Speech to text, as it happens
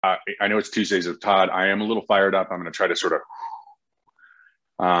I know it's Tuesdays with Todd. I am a little fired up. I'm going to try to sort of.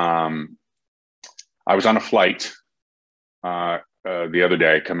 I was on a flight the other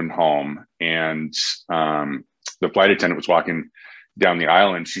day coming home, and the flight attendant was walking down the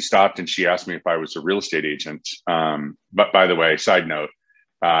aisle, and she stopped and she asked me if I was a real estate agent. But by the way, side note,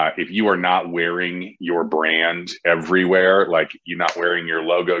 if you are not wearing your brand everywhere, like you're not wearing your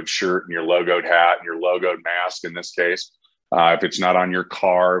logoed shirt and your logoed hat and your logoed mask in this case, if it's not on your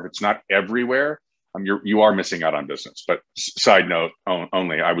car, if it's not everywhere, you are missing out on business. But side note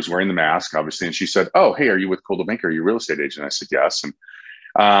only, I was wearing the mask, obviously, and she said, "Oh, hey, are you with Coldwell Banker? Are you a real estate agent?" I said, "Yes."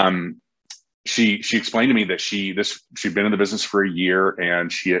 And she explained to me that she'd been in the business for a year,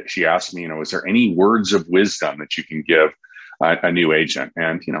 and she asked me, is there any words of wisdom that you can give a new agent?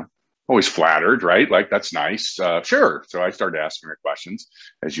 And always flattered, right? Like, that's nice. Sure. So I started asking her questions,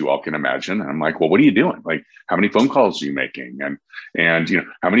 as you all can imagine. And I'm like, well, what are you doing? Like, how many phone calls are you making? And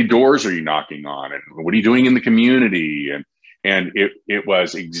how many doors are you knocking on? And what are you doing in the community? And it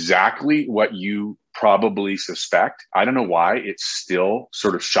was exactly what you probably suspect. I don't know why it still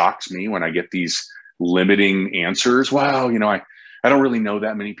sort of shocks me when I get these limiting answers. Well, I don't really know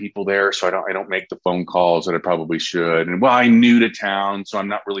that many people there, so I don't make the phone calls that I probably should. And well, I'm new to town, so I'm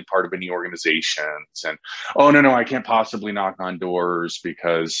not really part of any organizations. And oh no, I can't possibly knock on doors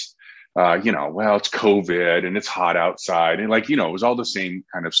because well, it's COVID and it's hot outside, and it was all the same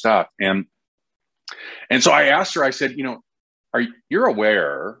kind of stuff. And so I asked her, I said, you're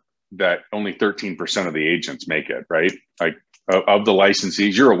aware that only 13% of the agents make it, right? Like of the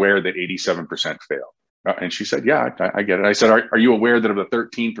licensees, you're aware that 87% fail. And she said, yeah, I get it. I said, are you aware that of the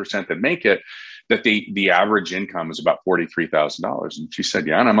 13% that make it, that the average income is about $43,000? And she said,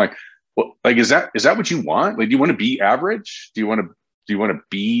 yeah. And I'm like, well, like, is that what you want? Like, do you want to be average? Do you want to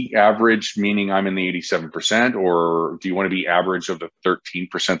be average, meaning I'm in the 87%, or do you want to be average of the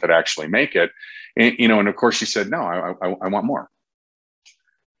 13% that actually make it? And, and of course she said, no, I want more.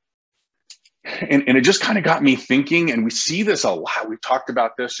 And it just kind of got me thinking, and we see this a lot. We've talked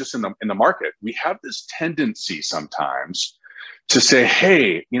about this just in the market. We have this tendency sometimes to say,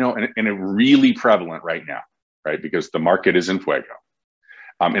 hey, and it's really prevalent right now, right? Because the market is in fuego.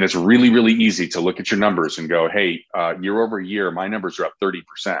 And it's really, really easy to look at your numbers and go, hey, year over year, my numbers are up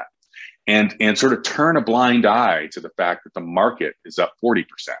 30%. And sort of turn a blind eye to the fact that the market is up 40%,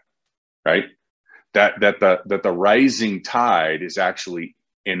 right? That the rising tide is actually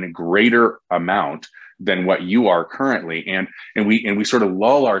in a greater amount than what you are currently, and we sort of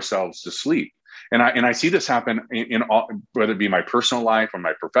lull ourselves to sleep. And I see this happen in all, whether it be my personal life or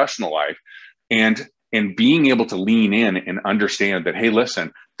my professional life, and being able to lean in and understand that, hey,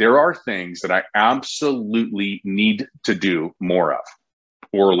 listen, there are things that I absolutely need to do more of,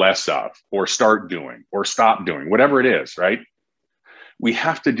 or less of, or start doing, or stop doing, whatever it is, right? We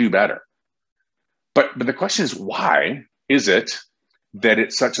have to do better. But the question is, why is it that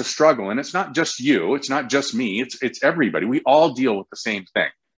it's such a struggle? And it's not just you, it's not just me, it's everybody. We all deal with the same thing.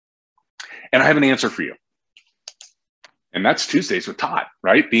 And I have an answer for you. And that's Tuesdays with Todd,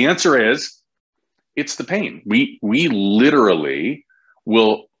 right? The answer is, it's the pain. We literally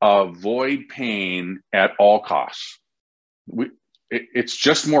will avoid pain at all costs. It's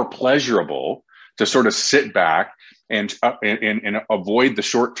just more pleasurable to sort of sit back and avoid the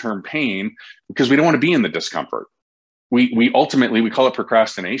short-term pain, because we don't want to be in the discomfort. We ultimately, we call it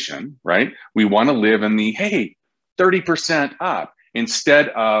procrastination, right? We want to live in the, hey, 30% up, instead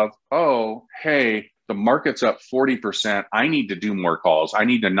of, oh, hey, the market's up 40%. I need to do more calls. I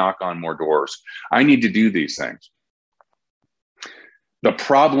need to knock on more doors. I need to do these things. The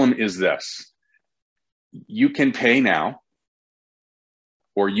problem is this: you can pay now,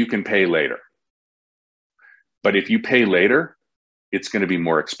 or you can pay later. But if you pay later, it's going to be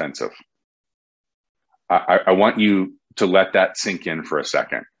more expensive. I want you to let that sink in for a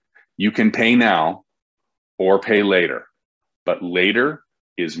second. You can pay now or pay later, but later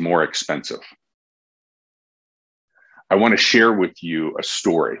is more expensive. I want to share with you a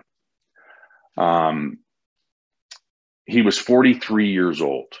story. He was 43 years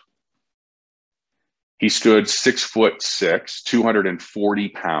old. He stood 6'6", 240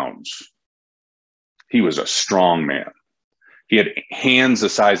 pounds. He was a strong man. He had hands the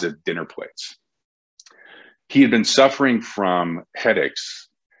size of dinner plates. He had been suffering from headaches,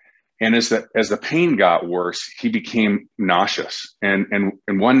 and as the pain got worse, he became nauseous. And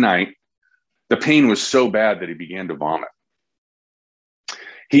one night, the pain was so bad that he began to vomit.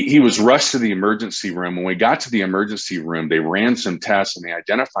 He was rushed to the emergency room. When we got to the emergency room, they ran some tests, and they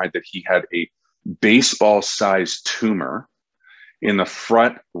identified that he had a baseball-sized tumor in the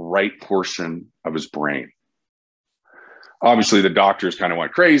front right portion of his brain. Obviously, the doctors kind of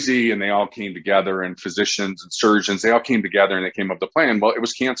went crazy, and they all came together, and physicians and surgeons, they all came together, and they came up with a plan. Well, it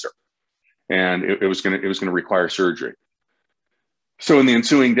was cancer, and it was going to require surgery. So in the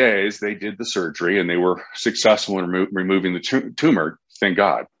ensuing days, they did the surgery, and they were successful in removing the tumor, thank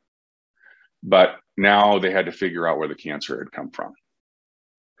God. But now they had to figure out where the cancer had come from.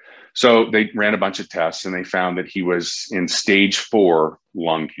 So they ran a bunch of tests, and they found that he was in stage 4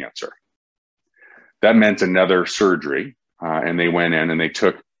 lung cancer. That meant another surgery, and they went in and they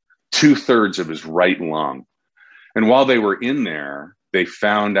took 2/3 of his right lung. And while they were in there, they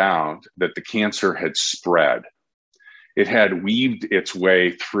found out that the cancer had spread. It had weaved its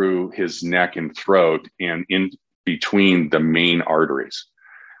way through his neck and throat and in between the main arteries,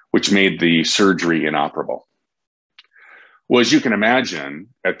 which made the surgery inoperable. Well, as you can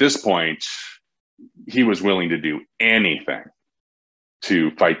imagine, at this point, he was willing to do anything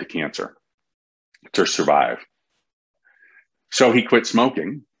to fight the cancer, to survive. So he quit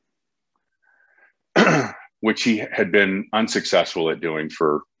smoking, which he had been unsuccessful at doing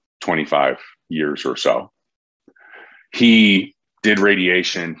for 25 years or so. He did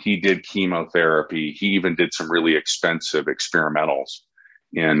radiation, he did chemotherapy, he even did some really expensive experimentals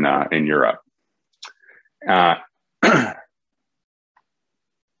in Europe.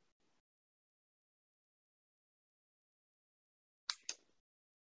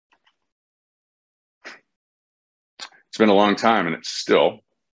 It's been a long time, and it's still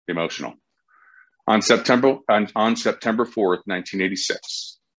emotional. On September 4th,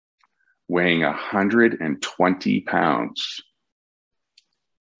 1986, weighing 120 pounds,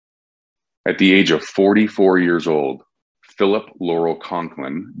 at the age of 44 years old, Philip Laurel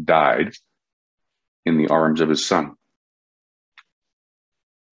Conklin died in the arms of his son.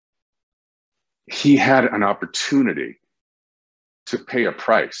 He had an opportunity to pay a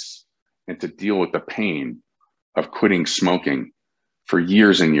price and to deal with the pain of quitting smoking for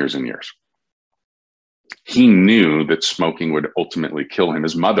years and years and years. He knew that smoking would ultimately kill him.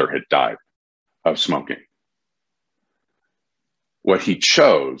 His mother had died of smoking. What he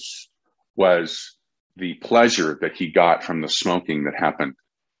chose was the pleasure that he got from the smoking that happened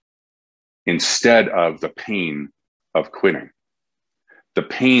instead of the pain of quitting. The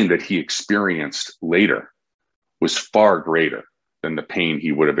pain that he experienced later was far greater than the pain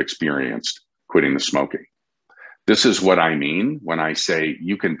he would have experienced quitting the smoking. This is what I mean when I say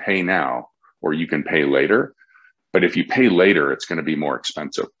you can pay now or you can pay later. But if you pay later, it's going to be more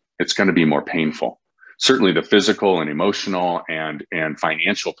expensive. It's going to be more painful. Certainly the physical and emotional and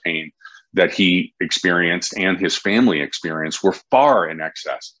financial pain that he experienced and his family experienced were far in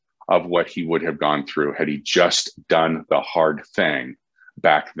excess of what he would have gone through had he just done the hard thing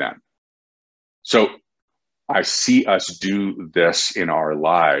back then. So I see us do this in our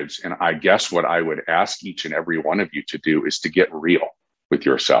lives. And I guess what I would ask each and every one of you to do is to get real with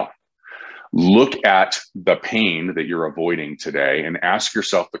yourself. Look at the pain that you're avoiding today and ask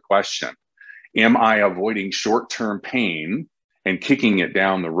yourself the question, am I avoiding short-term pain and kicking it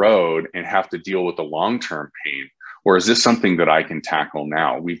down the road and have to deal with the long-term pain? Or is this something that I can tackle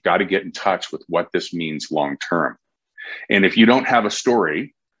now? We've got to get in touch with what this means long-term. And if you don't have a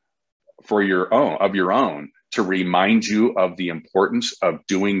story of your own to remind you of the importance of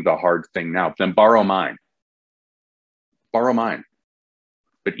doing the hard thing now, then borrow mine. Borrow mine.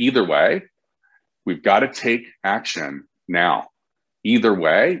 But either way, we've got to take action now. Either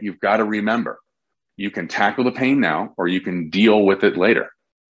way, you've got to remember, you can tackle the pain now or you can deal with it later.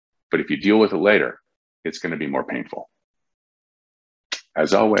 But if you deal with it later, it's going to be more painful.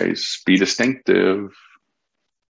 As always, be distinctive.